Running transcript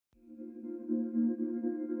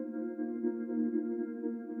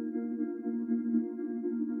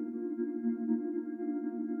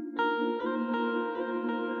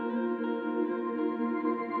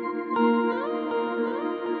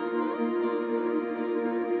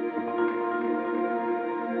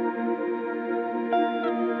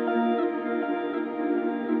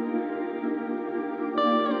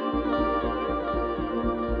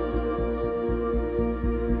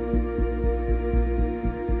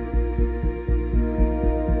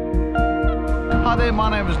Hi there, my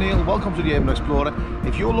name is Neil. Welcome to the Urban Explorer.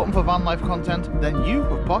 If you're looking for van life content, then you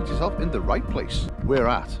have parked yourself in the right place. We're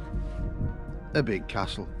at a big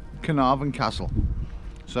castle, Caernarfon Castle.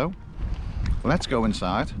 So, let's go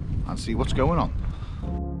inside and see what's going on.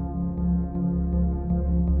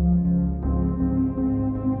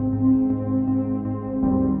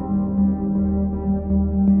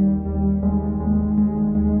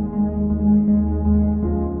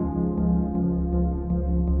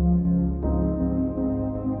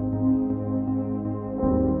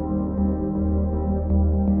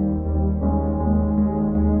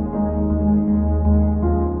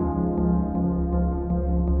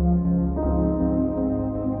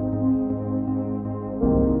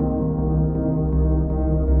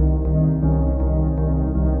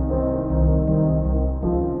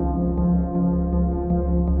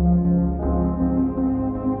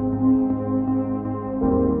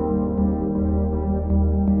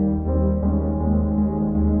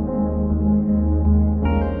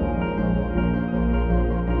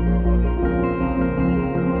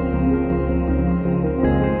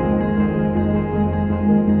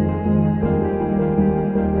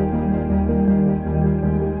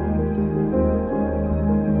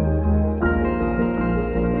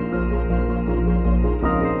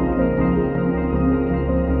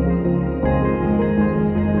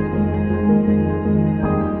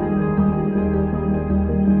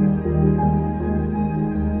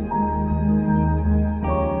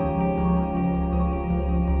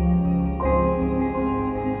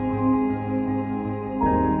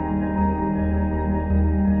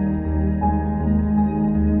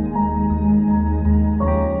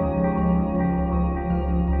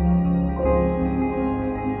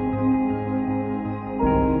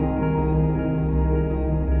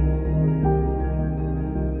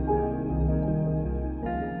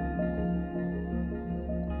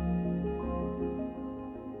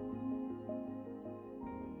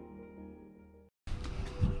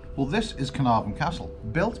 Well, this is Caernarfon Castle,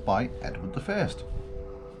 built by Edward I.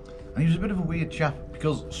 And he was a bit of a weird chap,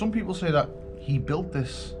 because some people say that he built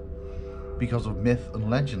this because of myth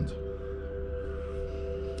and legend.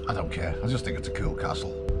 I don't care, I just think it's a cool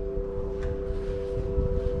castle.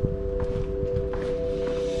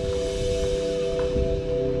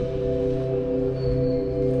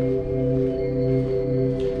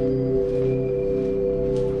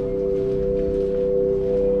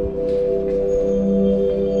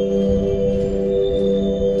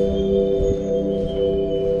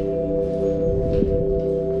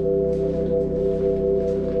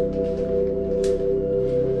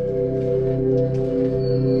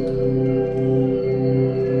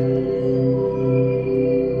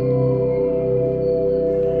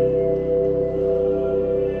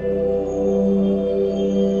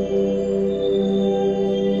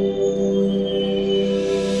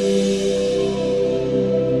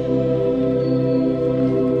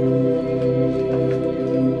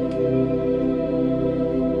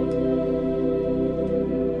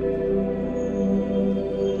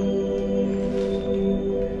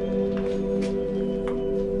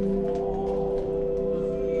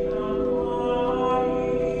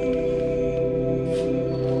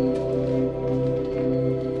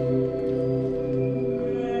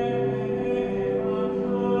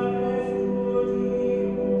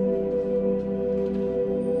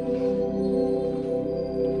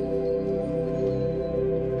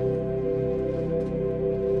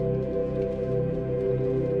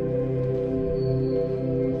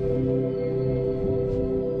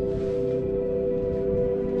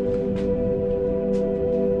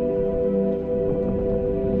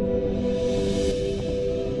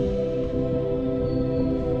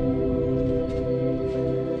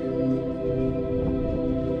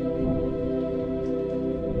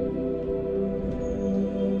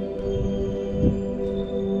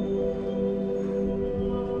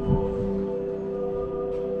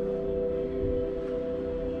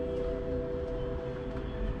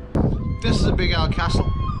 This is a big old castle,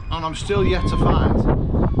 and I'm still yet to find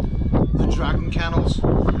the dragon kennels.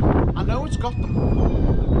 I know it's got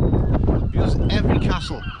them, because every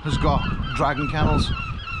castle has got dragon kennels.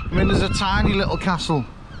 I mean, there's a tiny little castle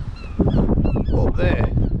up there.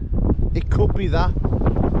 It could be that.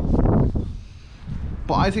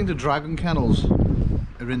 But I think the dragon kennels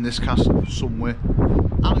are in this castle somewhere.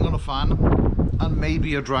 And I'm going to find them. And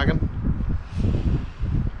maybe a dragon.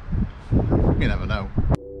 You never know.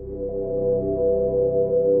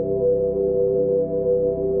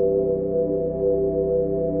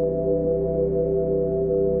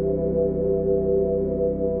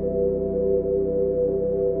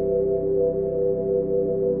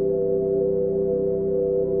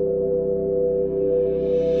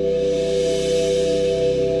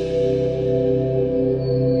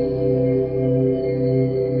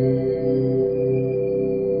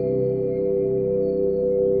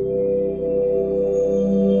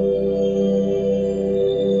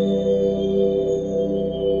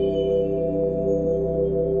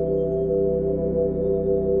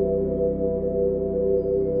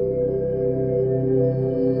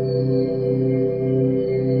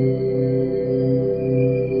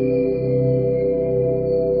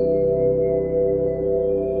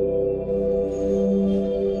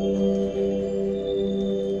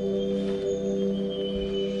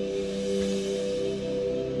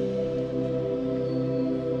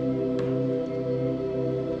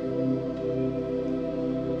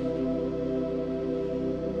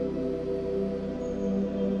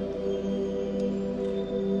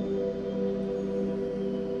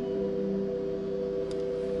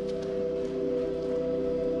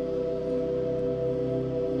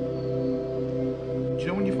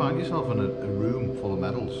 find yourself in a room full of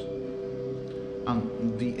medals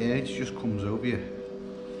and the urge just comes over you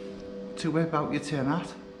to whip out your tin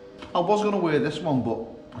hat. I was going to wear this one, but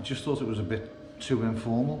I just thought it was a bit too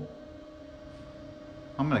informal.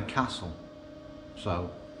 I'm in a castle, so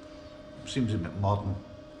it seems a bit modern.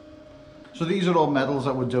 So these are all medals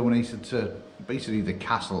that were donated to basically the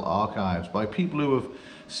castle archives by people who have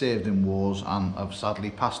served in wars and have sadly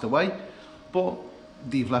passed away, but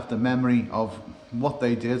they've left a memory of what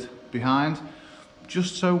they did behind,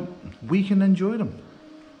 just so we can enjoy them.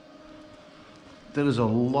 There is a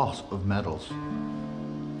lot of medals.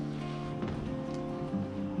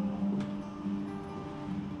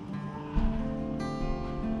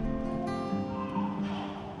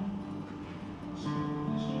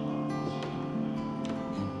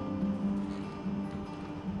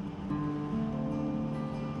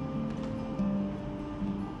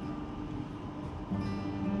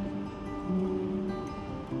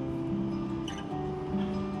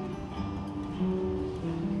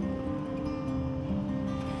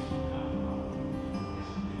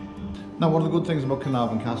 Now, one of the good things about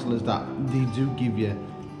Caernarfon Castle is that they do give you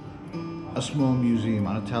a small museum,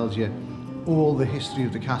 and it tells you all the history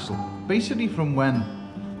of the castle, basically from when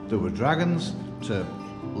there were dragons to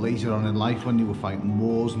later on in life when you were fighting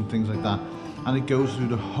wars and things like that. And it goes through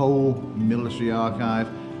the whole military archive,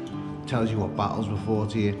 tells you what battles were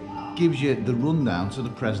fought here, gives you the rundown to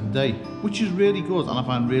the present day, which is really good and I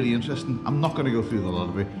find really interesting. I'm not going to go through the lot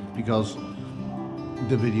of it because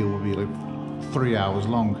the video will be like 3 hours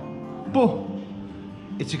long. But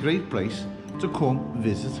it's a great place to come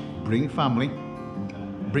visit, bring the family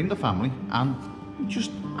and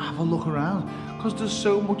just have a look around, because there's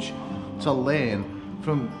so much to learn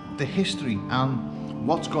from the history and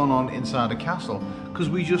what's gone on inside a castle, because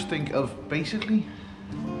we just think of basically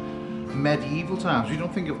medieval times. We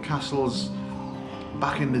don't think of castles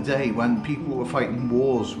back in the day when people were fighting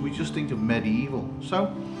wars. We just think of medieval.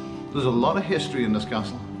 So there's a lot of history in this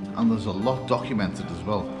castle and there's a lot documented as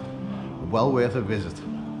well. Well worth a visit.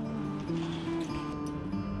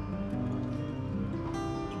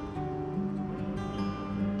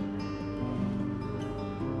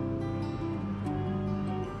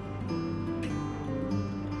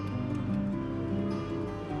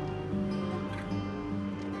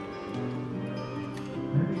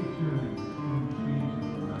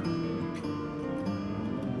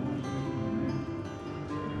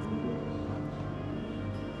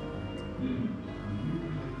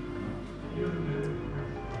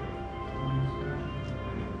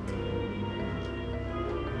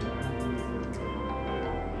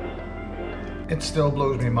 It still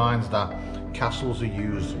blows my mind that castles are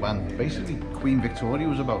used when basically Queen Victoria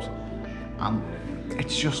was about, and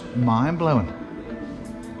it's just mind-blowing.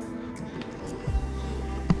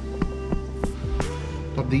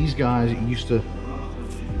 But these guys used to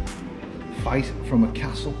fight from a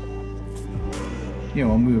castle, you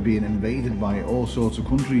know, and we were being invaded by all sorts of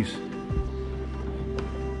countries.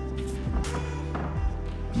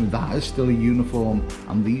 I mean, that is still a uniform,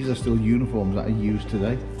 and these are still uniforms that are used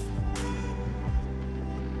today.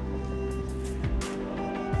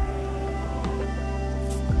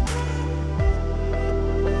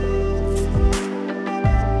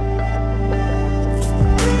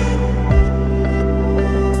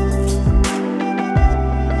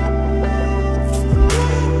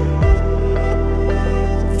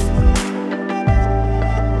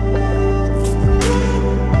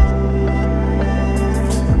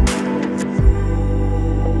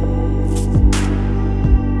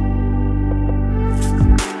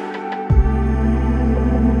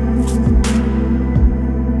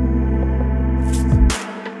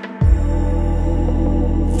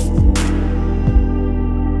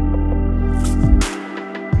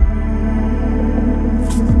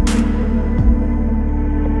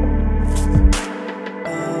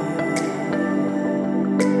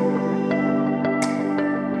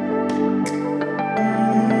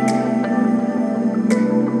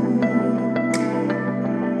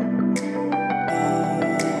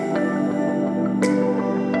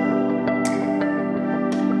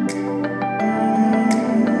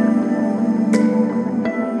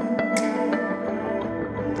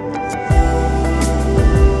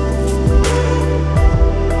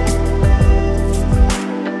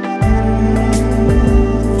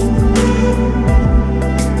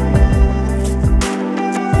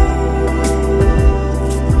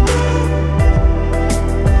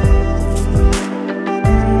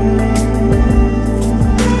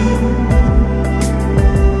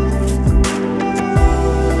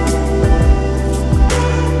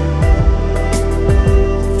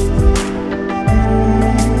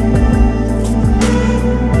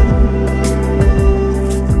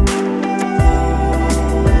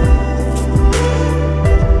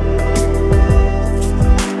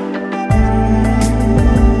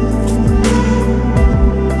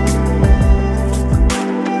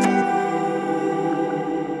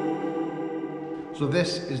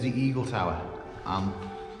 this is the Eagle Tower, and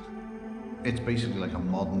it's basically like a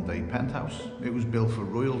modern day penthouse. It was built for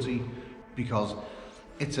royalty because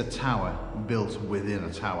it's a tower built within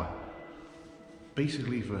a tower,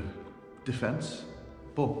 basically for defense,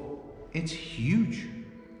 but it's huge.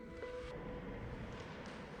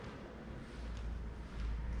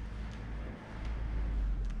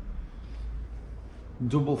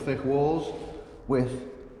 Double thick walls with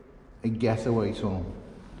a getaway tunnel.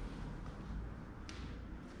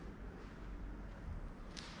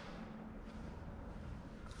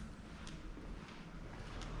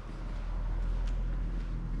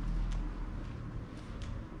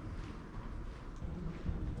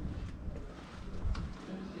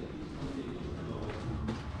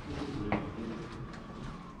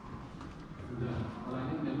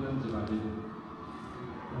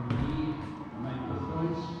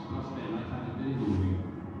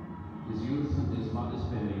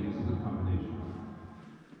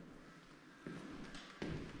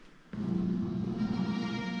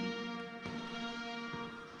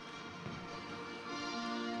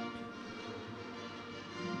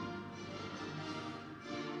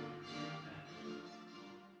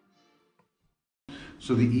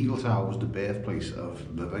 So the Eagle Tower was the birthplace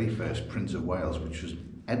of the very first Prince of Wales, which was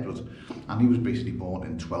Edward, and he was basically born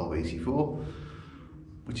in 1284,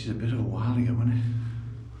 which is a bit of a while ago, isn't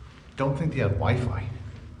it? Don't think they had Wi-Fi.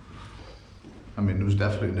 I mean, there was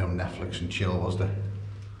definitely no Netflix and chill, was there?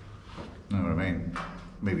 You know what I mean?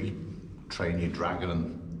 Maybe train your dragon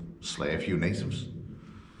and slay a few natives.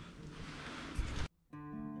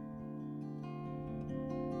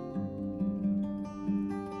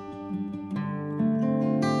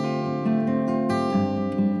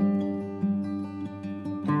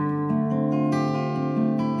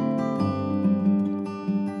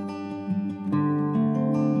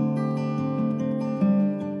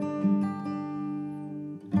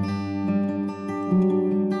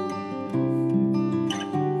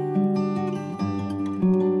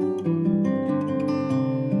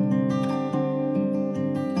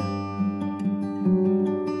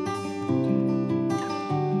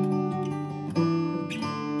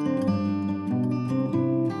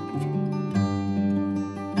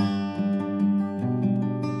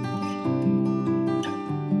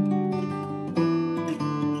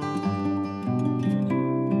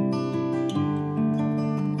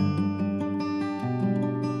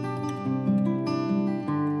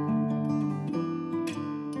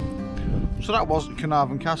 So that was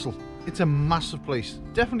Caernarfon Castle. It's a massive place,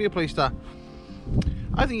 definitely a place that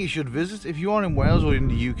I think you should visit. If you are in Wales or in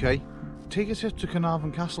the UK, take a trip to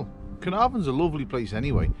Caernarfon Castle. Caernarfon's a lovely place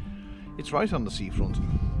anyway. It's right on the seafront.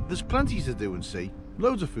 There's plenty to do and see,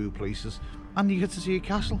 loads of food places, and you get to see a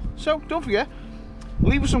castle. So don't forget,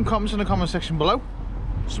 leave us some comments in the comment section below,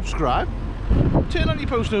 subscribe, turn on your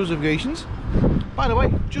post notifications. By the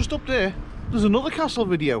way, just up there, there's another castle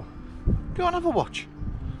video. Go and have a watch.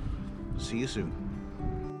 See you soon.